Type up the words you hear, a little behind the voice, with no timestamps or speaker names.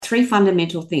three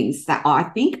fundamental things that I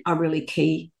think are really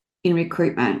key in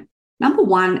recruitment. Number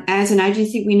one, as an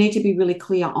agency, we need to be really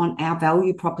clear on our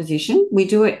value proposition. We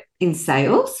do it in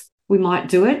sales. We might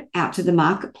do it out to the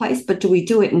marketplace, but do we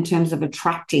do it in terms of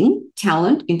attracting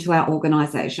talent into our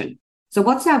organisation? So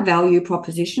what's our value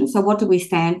proposition? So what do we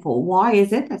stand for? Why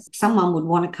is it that someone would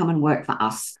want to come and work for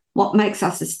us? What makes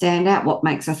us a standout? What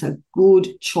makes us a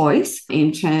good choice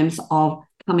in terms of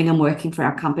coming and working for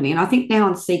our company? And I think now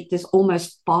on Seek, there's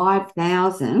almost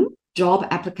 5,000 job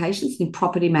applications in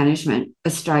property management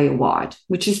Australia-wide,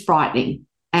 which is frightening.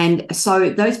 And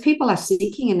so those people are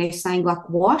seeking and they're saying, like,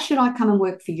 why should I come and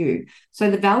work for you?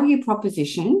 So the value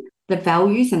proposition, the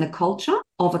values and the culture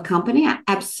of a company are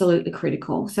absolutely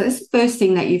critical. So that's the first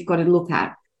thing that you've got to look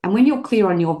at. And when you're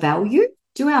clear on your value,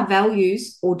 do our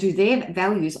values or do their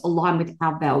values align with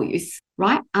our values,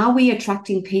 right? Are we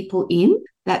attracting people in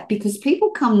that, because people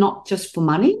come not just for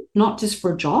money, not just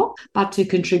for a job, but to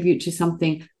contribute to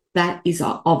something that is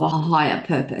of a higher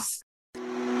purpose.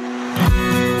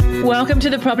 Welcome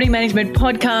to the Property Management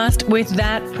Podcast with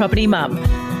That Property Mum.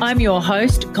 I'm your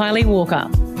host, Kylie Walker.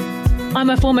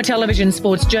 I'm a former television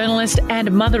sports journalist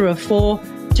and mother of four,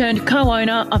 turned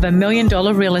co-owner of $1 million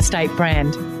real estate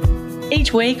brand.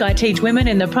 Each week, I teach women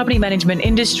in the property management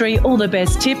industry all the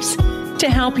best tips to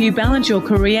help you balance your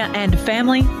career and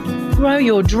family, grow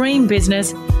your dream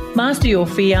business, master your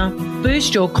fear,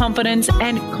 boost your confidence,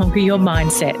 and conquer your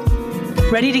mindset.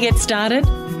 Ready to get started?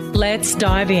 Let's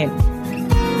dive in.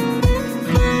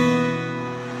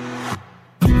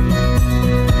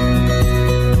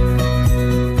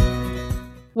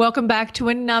 Welcome back to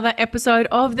another episode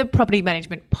of the Property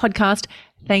Management Podcast.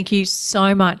 Thank you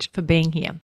so much for being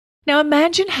here. Now,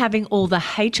 imagine having all the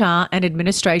HR and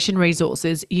administration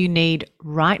resources you need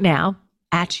right now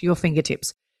at your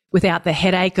fingertips, without the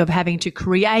headache of having to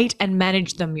create and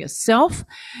manage them yourself.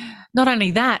 Not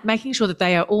only that, making sure that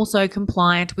they are also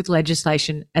compliant with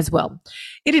legislation as well.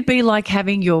 It'd be like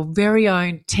having your very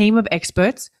own team of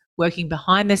experts working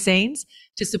behind the scenes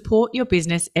to support your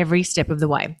business every step of the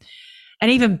way.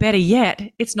 And even better yet,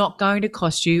 it's not going to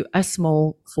cost you a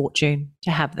small fortune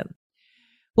to have them.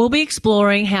 We'll be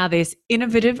exploring how this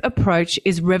innovative approach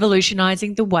is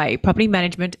revolutionizing the way property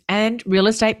management and real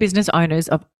estate business owners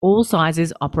of all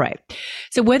sizes operate.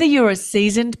 So whether you're a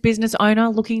seasoned business owner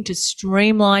looking to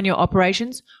streamline your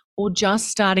operations or just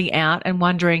starting out and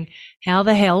wondering how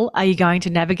the hell are you going to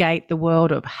navigate the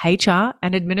world of HR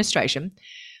and administration,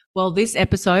 well, this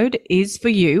episode is for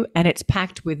you, and it's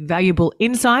packed with valuable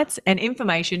insights and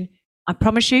information I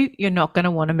promise you, you're not going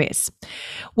to want to miss.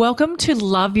 Welcome to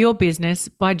Love Your Business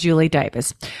by Julie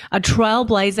Davis, a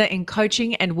trailblazer in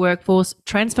coaching and workforce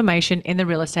transformation in the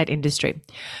real estate industry.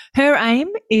 Her aim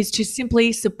is to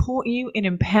simply support you in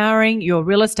empowering your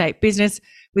real estate business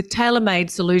with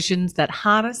tailor-made solutions that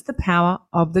harness the power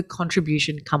of the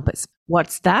contribution compass.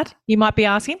 What's that, you might be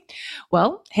asking?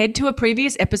 Well, head to a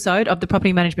previous episode of the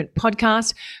Property Management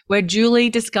Podcast where Julie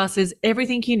discusses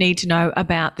everything you need to know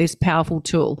about this powerful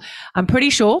tool. I'm pretty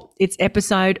sure it's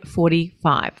episode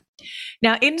 45.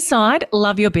 Now, inside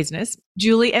Love Your Business,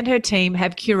 Julie and her team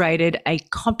have curated a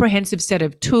comprehensive set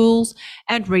of tools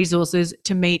and resources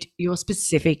to meet your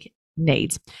specific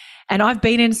needs. And I've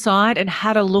been inside and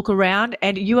had a look around,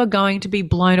 and you are going to be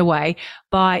blown away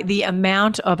by the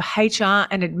amount of HR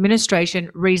and administration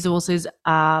resources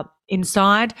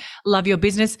inside Love Your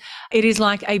Business. It is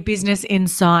like a business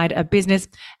inside a business,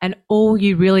 and all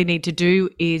you really need to do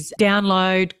is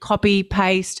download, copy,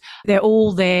 paste. They're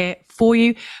all there for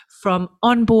you, from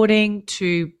onboarding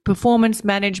to performance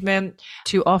management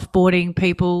to offboarding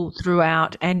people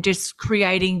throughout, and just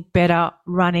creating better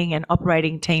running and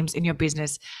operating teams in your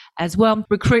business as well.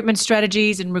 Recruitment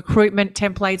strategies and recruitment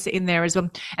templates are in there as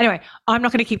well. Anyway, I'm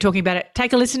not going to keep talking about it.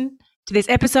 Take a listen to this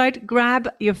episode, grab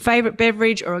your favorite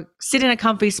beverage or sit in a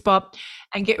comfy spot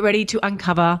and get ready to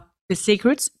uncover the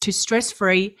secrets to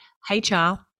stress-free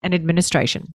HR and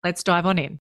administration. Let's dive on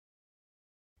in.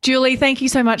 Julie, thank you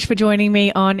so much for joining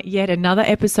me on yet another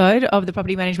episode of the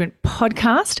Property Management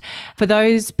Podcast. For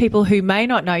those people who may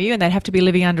not know you, and they'd have to be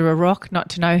living under a rock not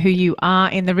to know who you are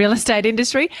in the real estate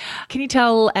industry, can you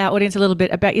tell our audience a little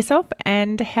bit about yourself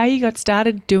and how you got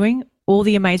started doing all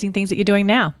the amazing things that you're doing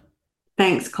now?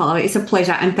 Thanks, Kylie. It's a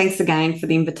pleasure. And thanks again for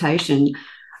the invitation.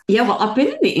 Yeah, well, I've been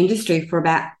in the industry for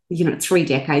about 3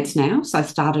 decades now. So I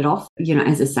started off,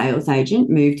 as a sales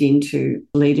agent, moved into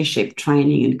leadership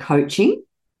training and coaching.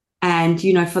 And,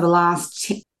 for the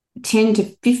last 10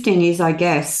 to 15 years, I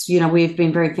guess, we've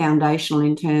been very foundational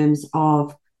in terms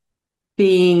of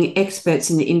being experts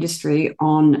in the industry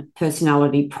on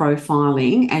personality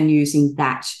profiling and using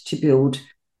that to build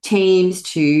teams,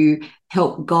 to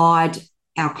help guide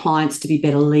our clients to be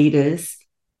better leaders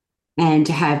and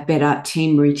to have better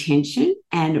team retention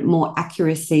and more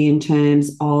accuracy in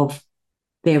terms of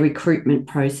their recruitment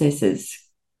processes.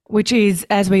 Which is,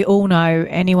 as we all know,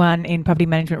 anyone in property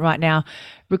management right now,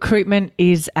 recruitment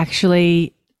is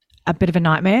actually a bit of a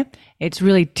nightmare. It's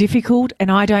really difficult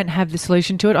and I don't have the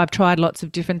solution to it. I've tried lots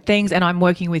of different things and I'm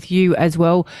working with you as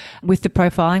well with the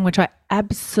profiling, which I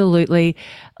absolutely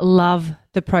love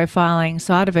the profiling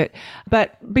side of it.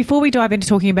 But before we dive into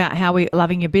talking about how we're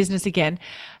loving your business again,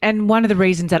 and one of the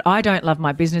reasons that I don't love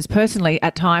my business personally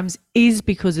at times is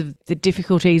because of the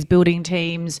difficulties building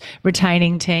teams,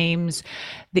 retaining teams,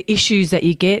 the issues that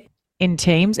you get in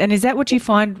teams. And is that what you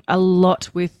find a lot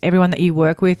with everyone that you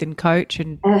work with and coach?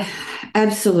 And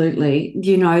absolutely.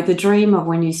 You know, the dream of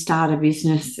when you start a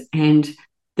business and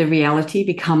the reality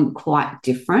become quite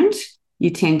different.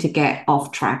 You tend to get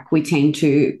off track. We tend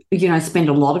to, spend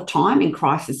a lot of time in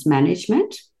crisis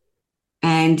management.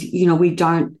 And, we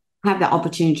don't have the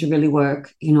opportunity to really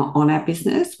work, on our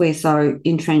business. We're so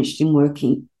entrenched in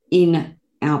working in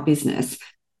our business.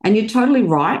 And you're totally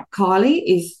right, Kylie,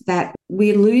 is that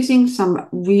we're losing some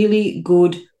really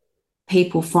good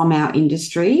people from our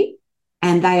industry,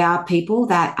 and they are people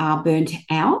that are burnt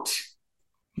out,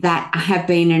 that have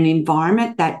been in an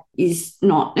environment that is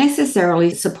not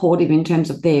necessarily supportive in terms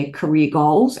of their career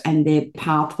goals and their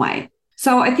pathway.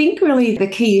 So I think really the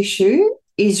key issue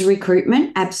is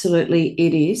recruitment. Absolutely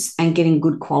it is, and getting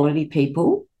good quality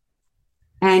people.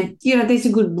 And, there's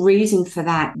a good reason for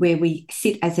that. Where we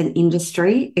sit as an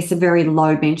industry, it's a very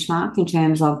low benchmark in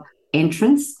terms of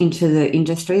entrance into the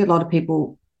industry. A lot of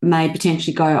people may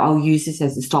potentially go, I'll use this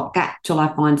as a stopgap till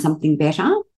I find something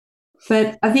better.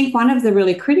 But I think one of the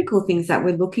really critical things that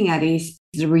we're looking at is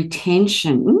the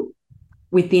retention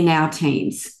within our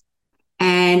teams.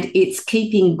 And it's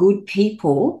keeping good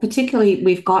people, particularly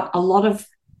we've got a lot of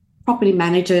property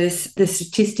managers. The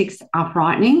statistics are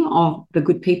frightening of the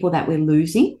good people that we're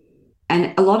losing.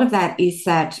 And a lot of that is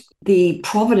that the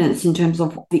provenance in terms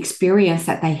of the experience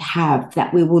that they have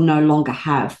that we will no longer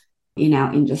have in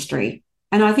our industry.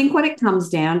 And I think what it comes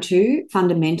down to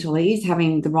fundamentally is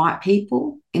having the right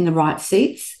people in the right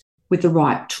seats with the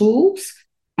right tools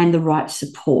and the right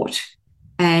support.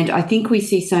 And I think we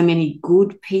see so many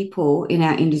good people in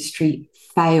our industry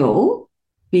fail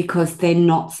because they're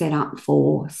not set up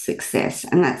for success.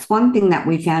 And that's one thing that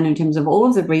we found in terms of all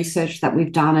of the research that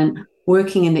we've done and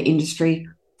working in the industry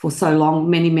for so long,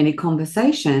 many, many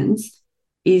conversations,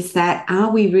 is that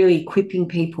are we really equipping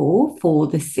people for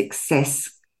the success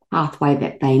pathway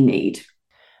that they need?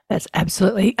 That's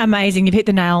absolutely amazing. You've hit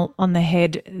the nail on the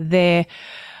head there.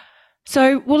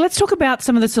 So, well, let's talk about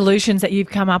some of the solutions that you've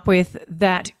come up with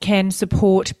that can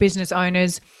support business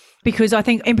owners, because I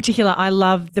think in particular, I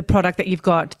love the product that you've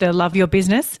got, the Love Your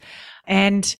Business.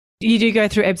 And you do go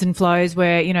through ebbs and flows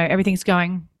where, everything's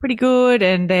going pretty good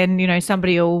and then,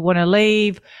 somebody will want to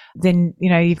leave. Then,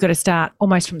 you've got to start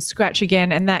almost from scratch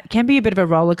again. And that can be a bit of a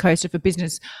roller coaster for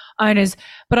business owners.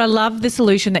 But I love the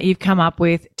solution that you've come up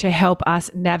with to help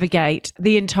us navigate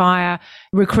the entire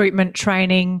recruitment,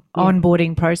 training,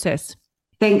 onboarding process.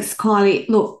 Thanks, Kylie.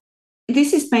 Look,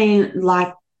 this has been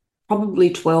like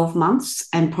probably 12 months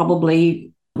and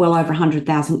probably well over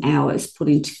 100,000 hours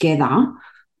putting together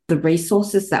the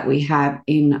resources that we have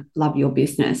in Love Your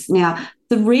Business. Now,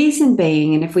 the reason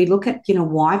being, and if we look at,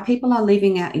 why people are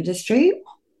leaving our industry,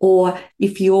 or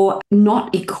if you're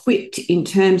not equipped in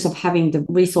terms of having the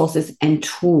resources and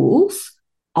tools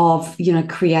of,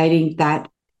 creating that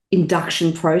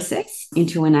induction process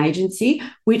into an agency,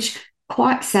 which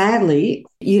quite sadly,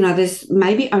 there's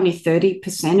maybe only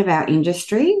 30% of our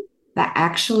industry that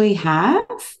actually have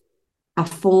a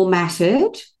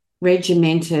formatted,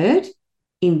 regimented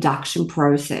induction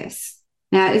process.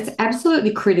 Now, it's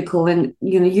absolutely critical, and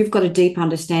you've got a deep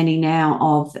understanding now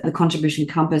of the contribution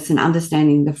compass and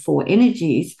understanding the 4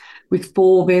 energies with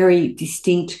 4 very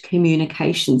distinct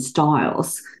communication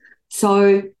styles.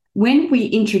 So when we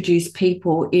introduce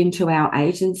people into our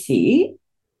agency,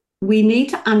 we need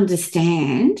to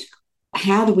understand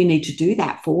how do we need to do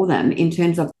that for them in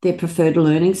terms of their preferred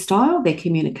learning style, their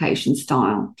communication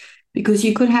style. Because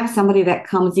you could have somebody that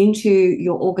comes into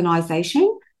your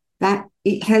organisation that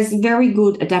it has very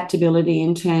good adaptability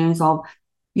in terms of,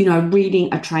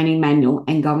 reading a training manual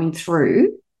and going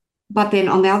through. But then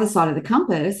on the other side of the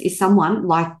compass is someone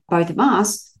like both of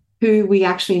us who we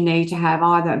actually need to have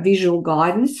either visual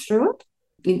guidance through it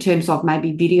in terms of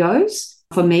maybe videos,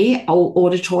 for me, or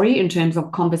auditory in terms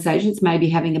of conversations, maybe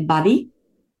having a buddy,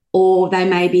 or they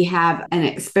maybe have an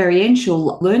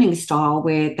experiential learning style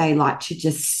where they like to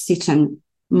just sit and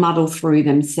muddle through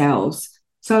themselves.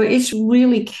 So it's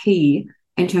really key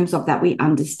in terms of that we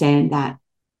understand that.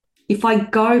 If I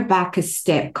go back a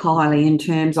step, Kylie, in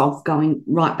terms of going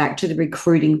right back to the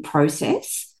recruiting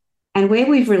process, and where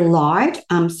we've relied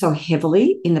so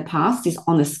heavily in the past is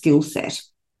on the skill set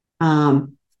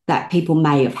that people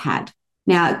may have had.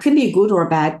 Now, it can be a good or a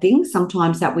bad thing.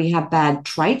 Sometimes that we have bad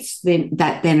traits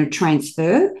that then are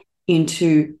transferred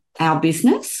into our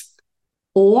business.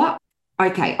 Or,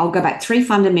 okay, I'll go back 3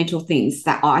 fundamental things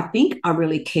that I think are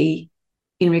really key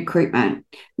in recruitment.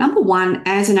 Number one,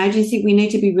 as an agency, we need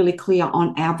to be really clear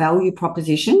on our value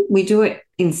proposition. We do it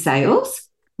in sales.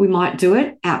 We might do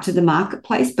it out to the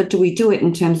marketplace, but do we do it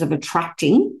in terms of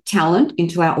attracting talent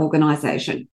into our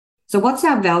organisation? So what's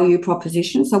our value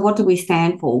proposition? So what do we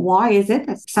stand for? Why is it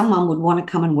that someone would want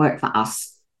to come and work for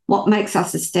us? What makes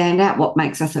us a standout? What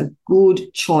makes us a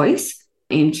good choice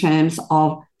in terms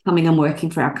of coming and working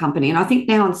for our company? And I think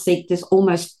now on Seek, there's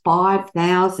almost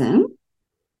 5,000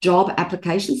 job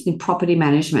applications in property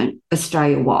management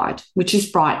Australia-wide, which is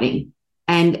frightening.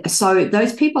 And so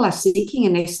those people are seeking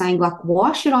and they're saying, like,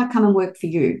 why should I come and work for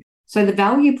you? So the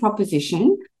value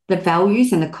proposition, the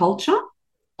values and the culture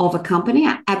of a company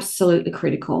are absolutely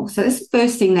critical. So that's the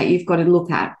first thing that you've got to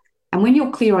look at. And when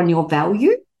you're clear on your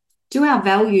value, do our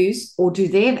values or do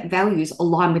their values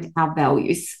align with our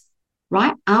values,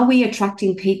 right? Are we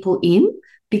attracting people in?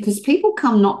 Because people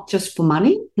come not just for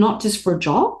money, not just for a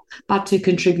job, but to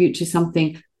contribute to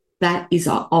something that is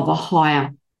of a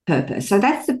higher purpose. So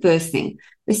that's the first thing.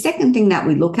 The second thing that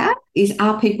we look at is,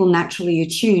 are people naturally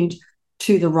attuned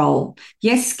to the role?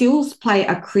 Yes, skills play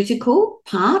a critical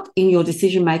part in your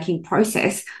decision-making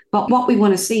process, but what we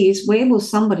want to see is, where will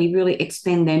somebody really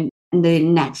expend their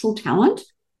natural talent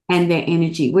and their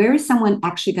energy? Where is someone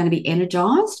actually going to be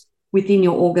energized within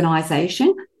your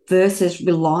organisation versus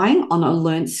relying on a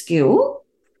learned skill,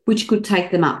 which could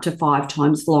take them up to 5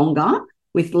 times longer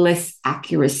with less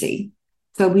accuracy?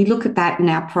 So we look at that in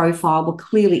our profile, will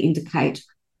clearly indicate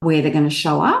where they're going to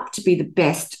show up to be the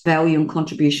best value and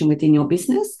contribution within your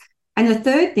business. And the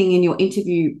third thing in your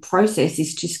interview process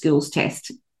is to skills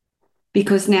test.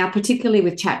 Because now, particularly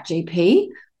with ChatGPT,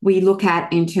 we look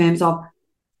at in terms of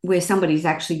where somebody's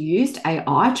actually used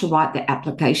AI to write their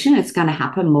application. It's going to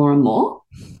happen more and more.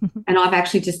 And I've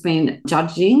actually just been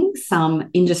judging some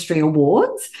industry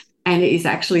awards, and it is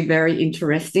actually very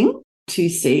interesting to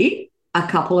see a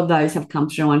couple of those have come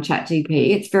through on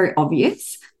ChatGPT. It's very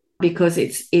obvious because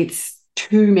it's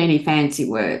too many fancy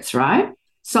words, right?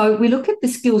 So we look at the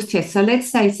skills test. So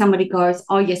let's say somebody goes,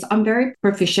 oh, yes, I'm very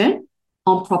proficient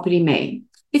on Property Me.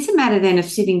 It's a matter then of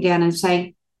sitting down and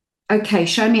saying, okay,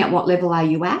 show me at what level are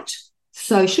you at?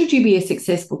 So should you be a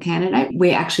successful candidate,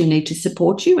 we actually need to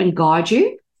support you and guide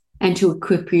you and to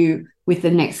equip you with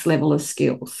the next level of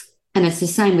skills. And it's the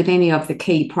same with any of the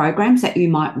key programs that you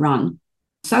might run.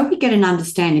 So we get an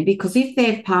understanding, because if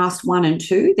they've passed 1 and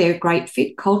 2, they're a great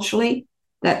fit culturally,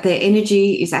 that their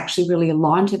energy is actually really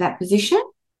aligned to that position,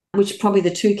 which are probably the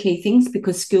 2 key things,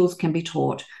 because skills can be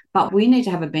taught. But we need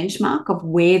to have a benchmark of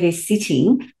where they're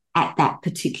sitting at that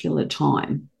particular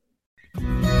time.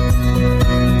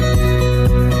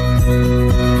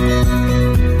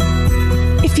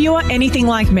 If you are anything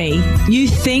like me, you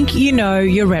think you know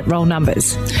your rent roll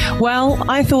numbers. Well,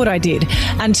 I thought I did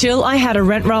until I had a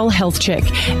rent roll health check,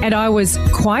 and I was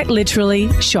quite literally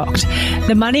shocked.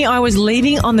 The money I was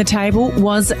leaving on the table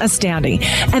was astounding,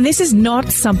 and this is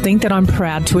not something that I'm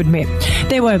proud to admit.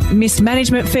 There were missed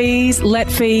management fees,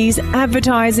 let fees,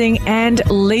 advertising, and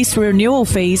lease renewal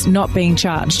fees not being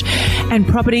charged, and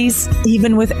properties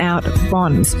even without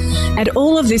bonds. And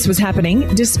all of this was happening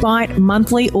despite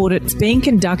monthly audits being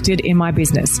conducted in my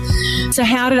business. So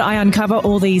how did I uncover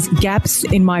all these gaps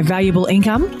in my valuable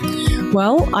income?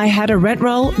 Well, I had a rent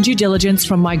roll due diligence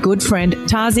from my good friend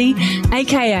Tazi,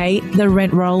 aka the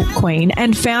Rent Roll Queen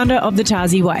and founder of the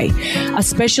Tazi Way, a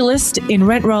specialist in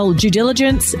rent roll due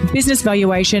diligence, business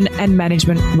valuation and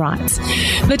management rights.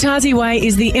 The Tazi Way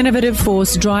is the innovative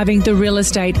force driving the real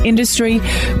estate industry.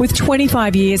 With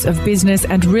 25 years of business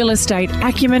and real estate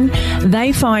acumen,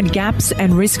 they find gaps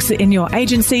and risks in your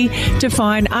agency to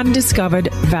find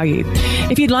undiscovered value.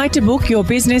 If you'd like to book your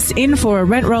business in for a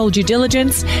rent roll due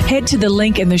diligence, head to the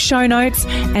link in the show notes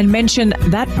and mention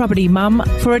That Property Mum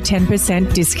for a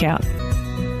 10% discount.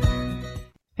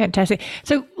 Fantastic.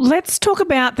 So let's talk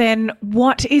about then,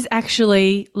 what is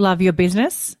actually Love Your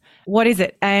Business? What is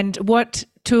it? And what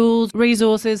tools,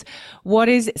 resources, what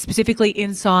is specifically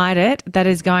inside it that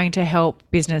is going to help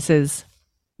businesses?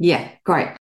 Yeah, great.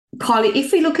 Kylie,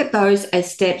 if we look at those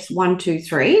as steps 1, 2,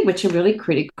 3, which are really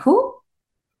critical,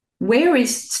 where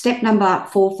is step number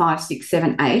 4, 5, 6,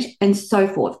 7, 8, and so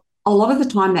forth? A lot of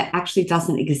the time that actually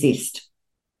doesn't exist,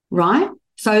 right?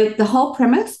 So the whole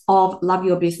premise of Love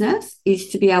Your Business is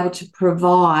to be able to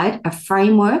provide a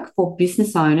framework for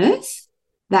business owners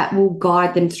that will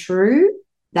guide them through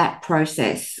that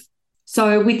process.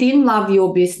 So within Love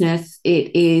Your Business,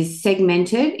 it is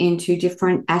segmented into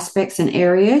different aspects and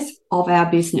areas of our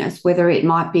business, whether it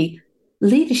might be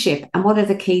leadership and what are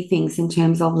the key things in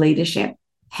terms of leadership.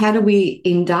 How do we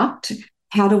induct?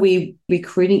 How do we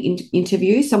recruiting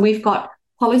interview? So we've got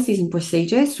policies and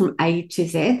procedures from A to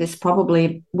Z. There's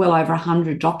probably well over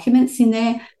 100 documents in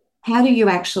there. How do you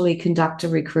actually conduct a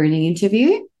recruiting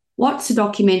interview? What's the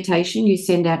documentation you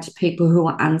send out to people who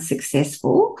are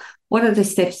unsuccessful? What are the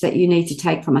steps that you need to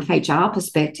take from a HR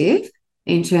perspective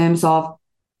in terms of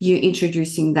you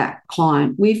introducing that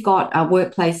client? We've got a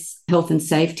workplace health and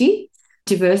safety,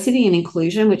 diversity and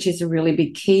inclusion, which is a really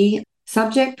big key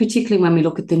subject, particularly when we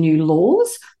look at the new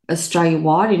laws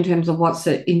Australia-wide in terms of what's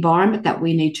the environment that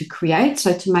we need to create.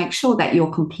 So to make sure that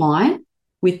you're compliant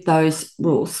with those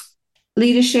rules.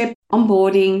 Leadership,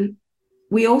 onboarding.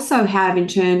 We also have in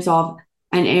terms of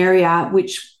an area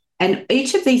and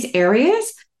each of these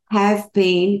areas have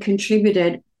been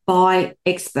contributed by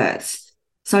experts.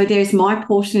 So there's my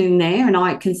portion in there, and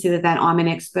I consider that I'm an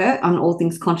expert on all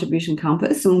things Contribution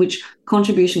Compass, and which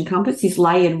Contribution Compass is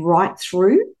layered right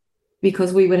through,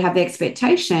 because we would have the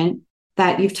expectation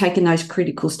that you've taken those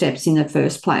critical steps in the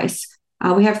first place.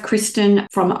 We have Kristen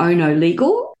from Ono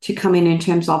Legal to come in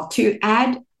terms of to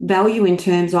add value in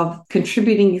terms of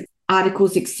contributing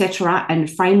articles, etc.,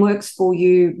 and frameworks for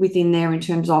you within there in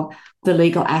terms of the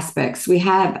legal aspects. We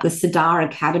have the Sadar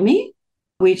Academy,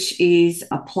 which is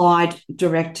applied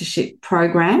directorship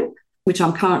program, which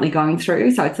I'm currently going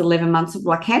through. So it's 11 months of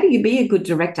like, how do you be a good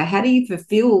director? How do you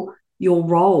fulfill your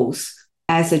roles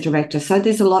as a director? So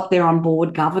there's a lot there on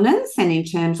board governance and in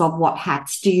terms of what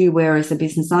hats do you wear as a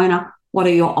business owner? What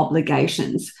are your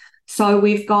obligations? So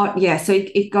we've got, so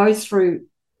it goes through,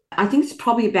 I think it's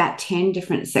probably about 10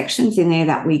 different sections in there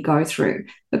that we go through.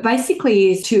 But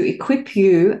basically is to equip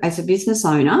you as a business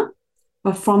owner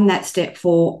from that step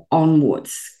 4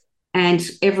 onwards. And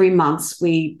every month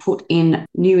we put in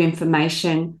new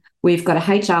information. We've got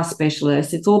a HR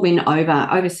specialist. It's all been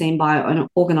overseen by an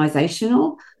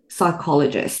organisational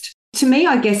psychologist. To me,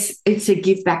 I guess it's a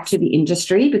give back to the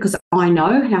industry because I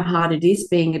know how hard it is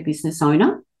being a business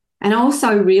owner. And I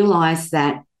also realised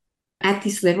that at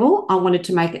this level, I wanted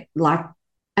to make it like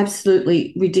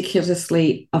absolutely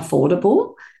ridiculously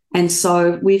affordable. And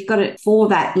so we've got it for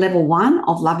that level 1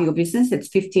 of Love Your Business. It's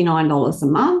 $59 a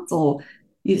month, or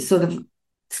it's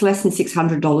less than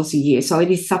 $600 a year. So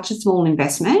it is such a small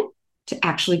investment to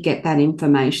actually get that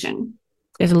information.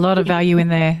 There's a lot of value in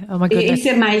there. Oh my goodness. It's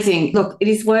amazing. Look, it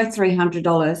is worth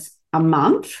 $300 a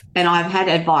month. And I've had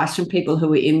advice from people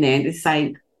who are in there to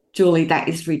say, Julie, that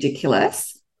is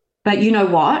ridiculous. But you know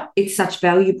what? It's such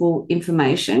valuable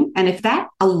information. And if that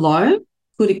alone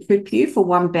could equip you for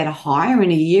one better hire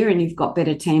in a year and you've got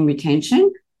better team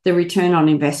retention, the return on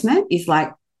investment is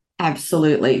like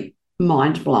absolutely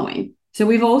mind-blowing. So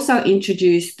we've also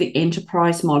introduced the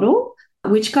enterprise model,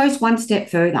 which goes one step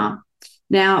further.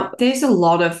 Now, there's a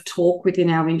lot of talk within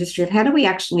our industry of how do we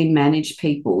actually manage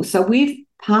people. So we've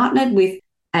partnered with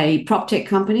a PropTech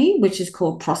company, which is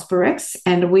called Prosperex,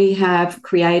 and we have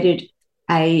created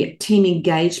a team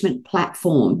engagement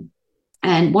platform.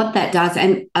 And what that does,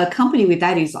 and accompanied with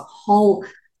that is a whole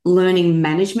learning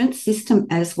management system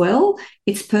as well.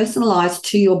 It's personalized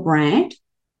to your brand,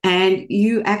 and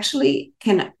you actually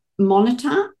can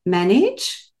monitor,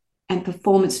 manage, and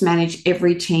performance manage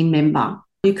every team member.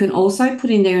 You can also put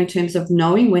in there in terms of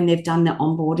knowing when they've done the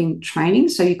onboarding training.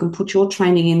 So you can put your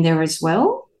training in there as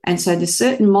well. And so there's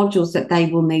certain modules that they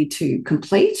will need to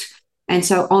complete. And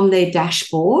so on their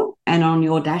dashboard and on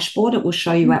your dashboard, it will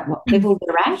show you at what level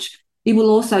they're at. It will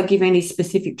also give any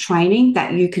specific training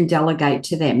that you can delegate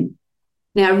to them.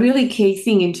 Now, a really key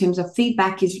thing in terms of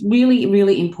feedback is really,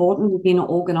 really important within an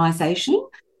organisation.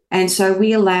 And so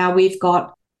we've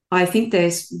got, I think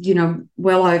there's,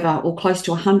 well over or close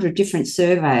to 100 different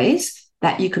surveys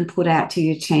that you can put out to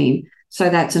your team. So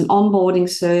that's an onboarding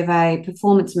survey,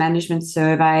 performance management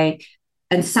survey,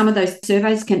 and some of those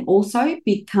surveys can also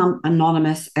become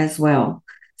anonymous as well.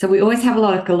 So we always have a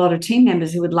lot of team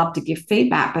members who would love to give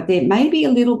feedback, but they may be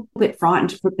a little bit frightened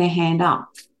to put their hand up.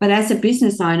 But as a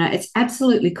business owner, it's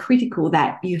absolutely critical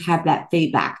that you have that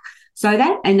feedback. So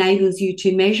that enables you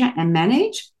to measure and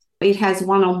manage. It has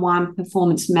one-on-one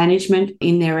performance management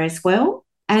in there as well.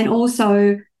 And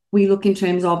also we look in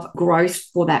terms of growth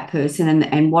for that person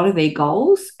and what are their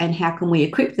goals and how can we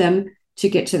equip them to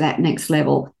get to that next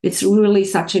level. It's really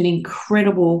such an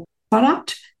incredible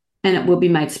product, and it will be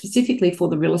made specifically for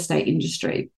the real estate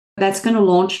industry. That's going to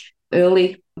launch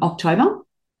early October.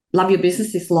 Love Your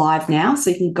Business is live now. So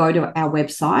you can go to our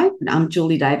website,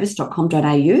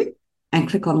 juliedavis.com.au, and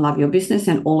click on Love Your Business,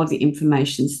 and all of the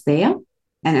information's there.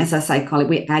 And as I say, Kylie,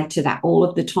 we add to that all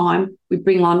of the time. We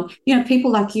bring on,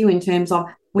 people like you in terms of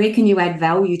where can you add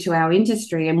value to our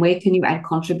industry and where can you add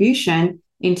contribution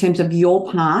in terms of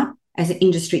your part as an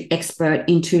industry expert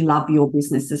into Love Your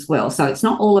Business as well. So it's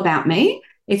not all about me.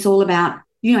 It's all about,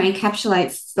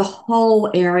 encapsulates the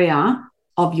whole area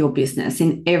of your business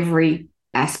in every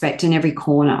aspect and every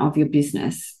corner of your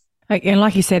business. And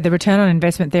like you said, the return on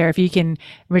investment there, if you can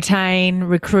retain,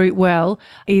 recruit well,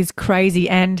 is crazy.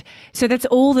 And so that's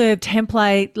all the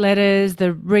template letters,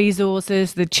 the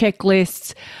resources, the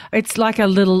checklists. It's like a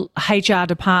little HR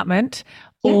department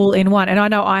all in one. And I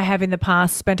know I have in the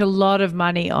past spent a lot of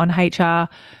money on HR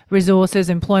resources,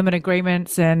 employment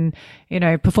agreements and,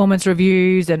 performance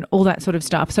reviews and all that sort of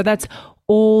stuff. So that's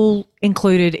all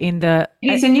included in the...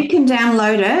 Yes, and you can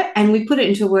download it and we put it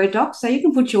into a Word doc so you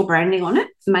can put your branding on it,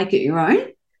 make it your own,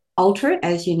 alter it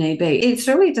as you need be. It's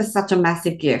really just such a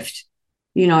massive gift,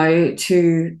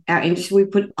 to our industry. We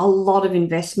put a lot of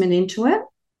investment into it,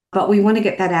 but we want to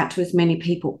get that out to as many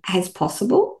people as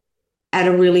possible at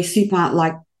a really super,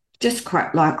 I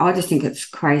just think it's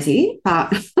crazy,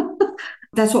 but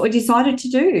that's what we decided to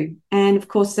do. And of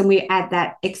course, then we add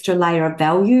that extra layer of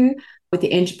value with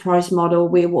the enterprise model.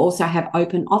 We will also have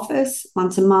open office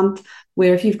once a month,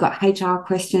 where if you've got HR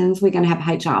questions, we're going to have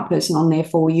a HR person on there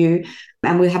for you.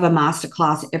 And we have a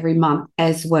masterclass every month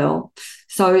as well.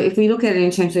 So if we look at it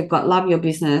in terms of, we've got Love Your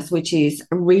Business, which is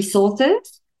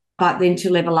resources, but then to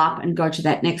level up and go to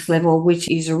that next level, which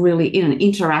is really an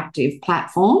interactive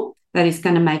platform that is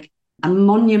going to make a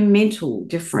monumental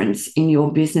difference in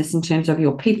your business in terms of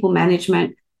your people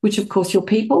management, which of course your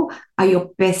people are your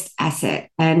best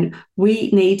asset. And we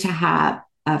need to have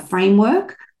a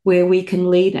framework where we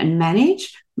can lead and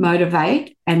manage,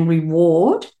 motivate and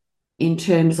reward in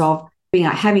terms of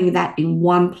having that in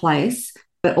one place.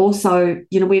 But also,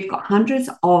 we've got hundreds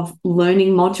of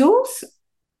learning modules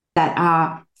that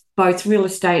are both real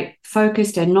estate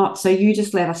focused and not. So you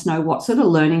just let us know what sort of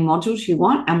learning modules you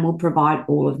want and we'll provide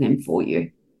all of them for you.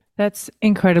 That's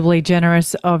incredibly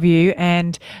generous of you,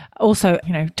 and also,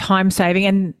 time saving.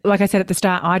 And like I said at the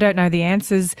start, I don't know the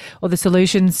answers or the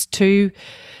solutions to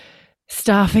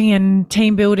staffing and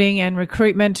team building and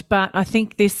recruitment, but I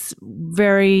think this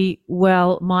very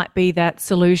well might be that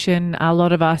solution a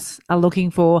lot of us are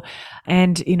looking for.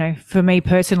 And, for me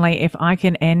personally, if I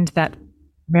can end that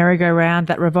merry-go-round,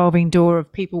 that revolving door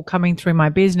of people coming through my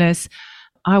business,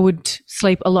 I would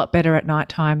sleep a lot better at night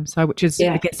time. So, which is,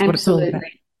 I guess, what it's all about.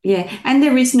 Yeah, and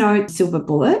there is no silver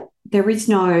bullet. There is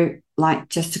no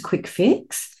just a quick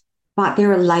fix, but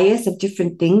there are layers of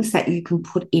different things that you can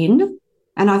put in.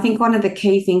 And I think one of the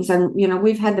key things, and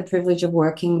we've had the privilege of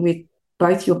working with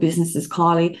both your businesses,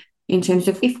 Kylie, in terms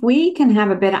of if we can have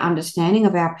a better understanding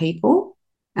of our people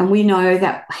and we know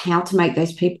that how to make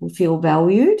those people feel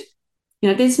valued,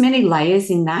 there's many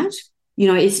layers in that.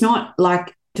 It's not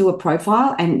like do a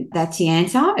profile and that's the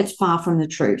answer. It's far from the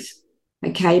truth.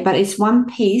 Okay, but it's one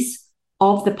piece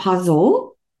of the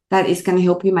puzzle that is going to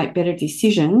help you make better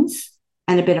decisions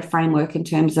and a better framework in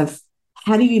terms of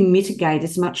how do you mitigate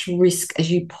as much risk as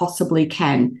you possibly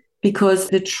can? Because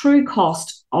the true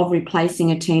cost of replacing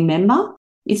a team member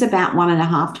is about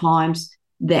 1.5 times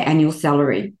their annual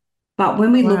salary. But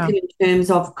when we look at it in terms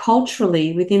of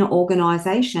culturally within an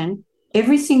organisation,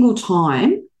 every single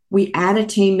time we add a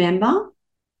team member,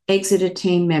 exit a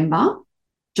team member,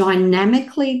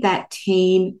 dynamically that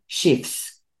team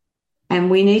shifts. And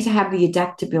we need to have the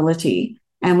adaptability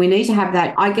and we need to have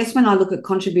that. I guess when I look at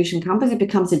Contribution Compass, it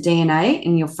becomes a DNA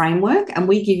in your framework and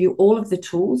we give you all of the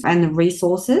tools and the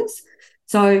resources.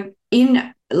 So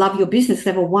in Love Your Business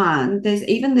Level 1, there's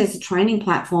a training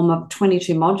platform of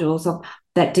 22 modules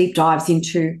that deep dives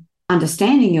into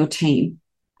understanding your team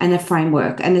and the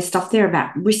framework. And there's stuff there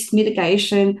about risk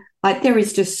mitigation. There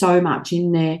is just so much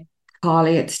in there,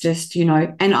 Kylie. It's just,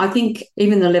 and I think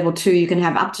even the level 2, you can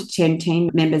have up to 10 team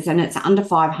members and it's under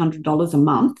 $500 a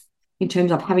month in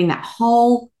terms of having that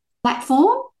whole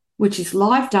platform, which is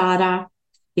live data.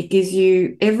 It gives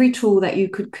you every tool that you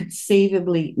could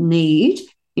conceivably need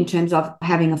in terms of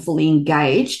having a fully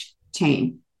engaged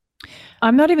team.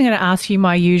 I'm not even going to ask you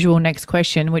my usual next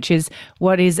question, which is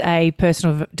what is a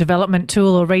personal development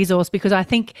tool or resource? Because I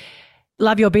think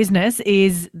Love Your Business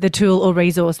is the tool or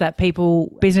resource that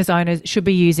business owners should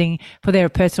be using for their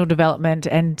personal development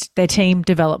and their team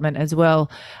development as well.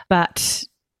 But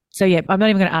so, yeah, I'm not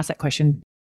even going to ask that question.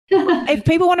 If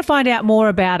people want to find out more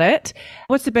about it,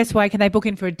 what's the best way? Can they book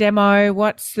in for a demo?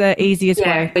 What's the easiest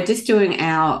way? We're just doing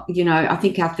our, I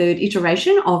think our third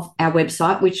iteration of our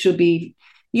website, which should be,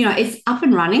 it's up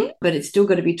and running, but it's still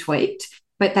got to be tweaked.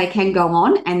 But they can go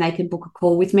on and they can book a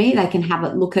call with me. They can have a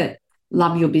look at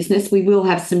Love Your Business. We will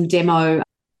have some demo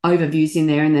overviews in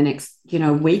there in the next,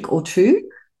 week or two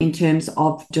in terms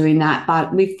of doing that.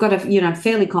 But we've got a,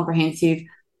 fairly comprehensive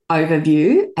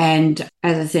overview. And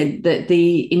as I said,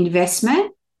 the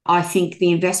investment, I think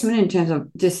the investment in terms of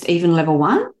just even level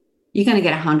one, you're going to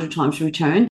get 100 times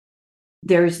return.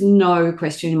 There is no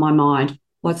question in my mind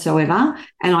whatsoever.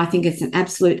 And I think it's an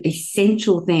absolute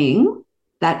essential thing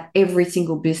that every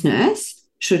single business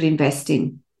should invest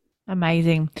in.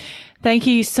 Amazing. Thank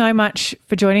you so much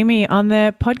for joining me on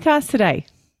the podcast today.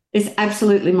 It's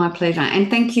absolutely my pleasure. And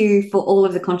thank you for all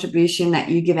of the contribution that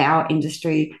you give our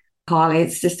industry, Kylie.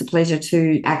 It's just a pleasure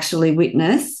to actually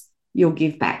witness your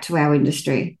give back to our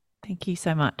industry. Thank you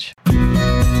so much.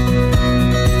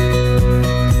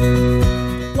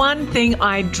 One thing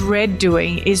I dread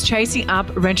doing is chasing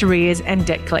up rent arrears and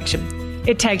debt collection.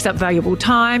 It takes up valuable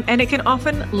time and it can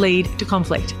often lead to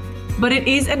conflict. But it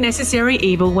is a necessary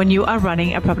evil when you are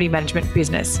running a property management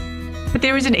business. But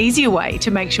there is an easier way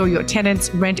to make sure your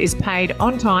tenants' rent is paid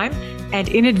on time and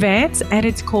in advance, and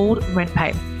it's called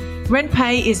RentPay.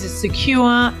 RentPay is a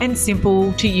secure and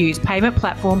simple to use payment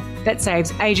platform that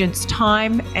saves agents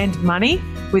time and money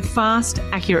with fast,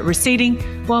 accurate receipting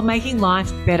while making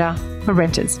life better for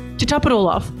renters. To top it all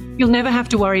off, you'll never have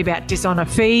to worry about dishonor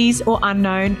fees or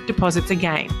unknown deposits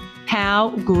again. How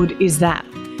good is that?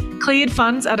 Cleared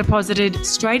funds are deposited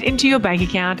straight into your bank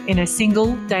account in a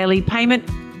single daily payment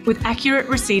with accurate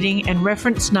receipting and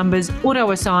reference numbers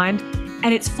auto-assigned,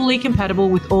 and it's fully compatible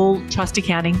with all trust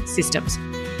accounting systems.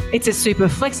 It's a super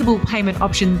flexible payment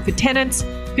option for tenants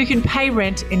who can pay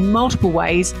rent in multiple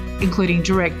ways, including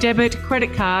direct debit,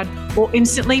 credit card, or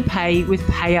instantly pay with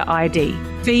Payer ID.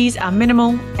 Fees are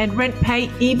minimal, and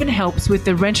RentPay even helps with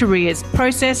the rent arrears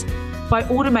process by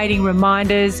automating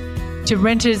reminders to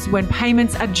renters when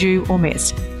payments are due or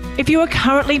missed. If you are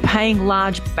currently paying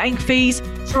large bank fees,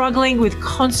 struggling with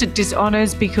constant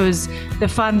dishonors because the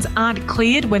funds aren't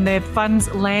cleared when their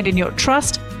funds land in your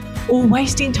trust, or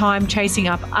wasting time chasing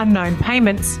up unknown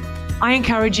payments, I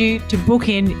encourage you to book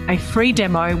in a free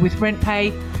demo with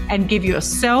RentPay and give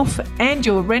yourself and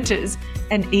your renters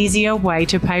an easier way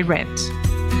to pay rent.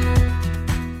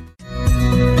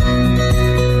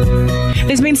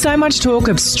 There's been so much talk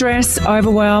of stress,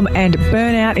 overwhelm, and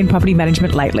burnout in property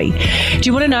management lately. Do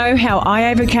you want to know how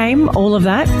I overcame all of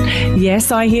that?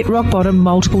 Yes, I hit rock bottom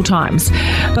multiple times,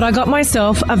 but I got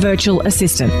myself a virtual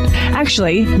assistant.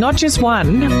 Actually, not just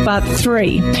one, but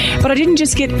 3. But I didn't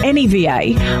just get any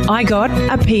VA. I got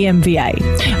a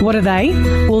PMVA. What are they?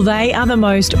 Well, they are the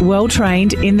most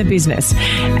well-trained in the business.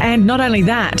 And not only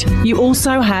that, you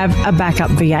also have a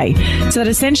backup VA. So that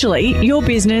essentially, your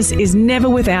business is never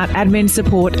without admin support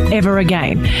ever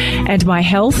again. And my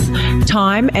health,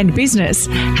 time, and business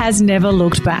has never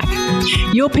looked back.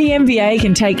 Your PMVA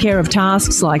can take care of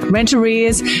tasks like rent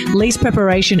arrears, lease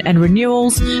preparation and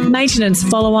renewals, maintenance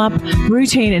follow-up,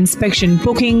 routine inspection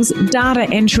bookings, data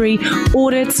entry,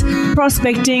 audits,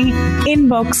 prospecting,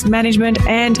 inbox management,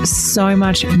 and so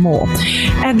much more.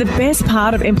 And the best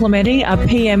part of implementing a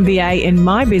PMVA in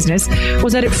my business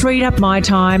was that it freed up my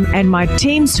time and my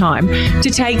team's time to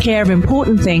take care of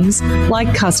important things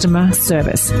like customer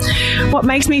service. What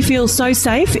makes me feel so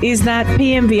safe is that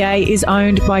PMVA is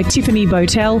owned by Tiffany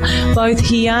Botel, both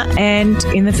here and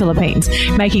in the Philippines,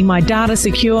 making my data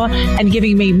secure and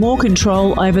giving me more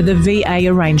control over the VA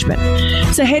arrangement.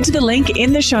 So head to the link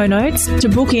in the show notes to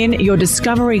book in your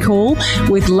discovery call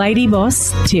with Lady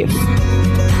Boss Tiff.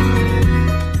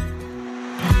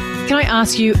 Can I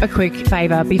ask you a quick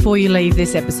favour before you leave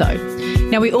this episode?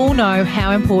 Now, we all know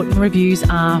how important reviews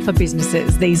are for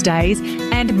businesses these days,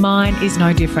 and mine is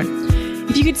no different.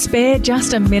 If you could spare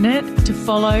just a minute to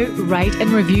follow, rate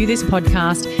and review this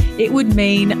podcast, it would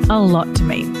mean a lot to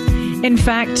me. In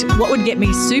fact, what would get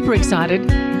me super excited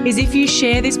is if you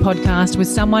share this podcast with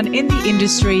someone in the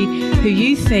industry who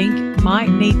you think might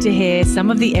need to hear some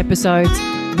of the episodes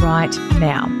right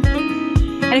now.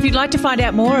 And if you'd like to find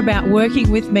out more about working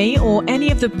with me or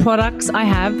any of the products I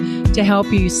have to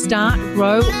help you start,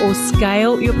 grow or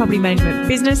scale your property management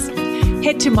business,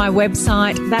 head to my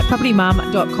website,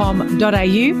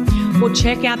 thatpropertymum.com.au, or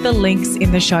check out the links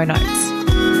in the show notes.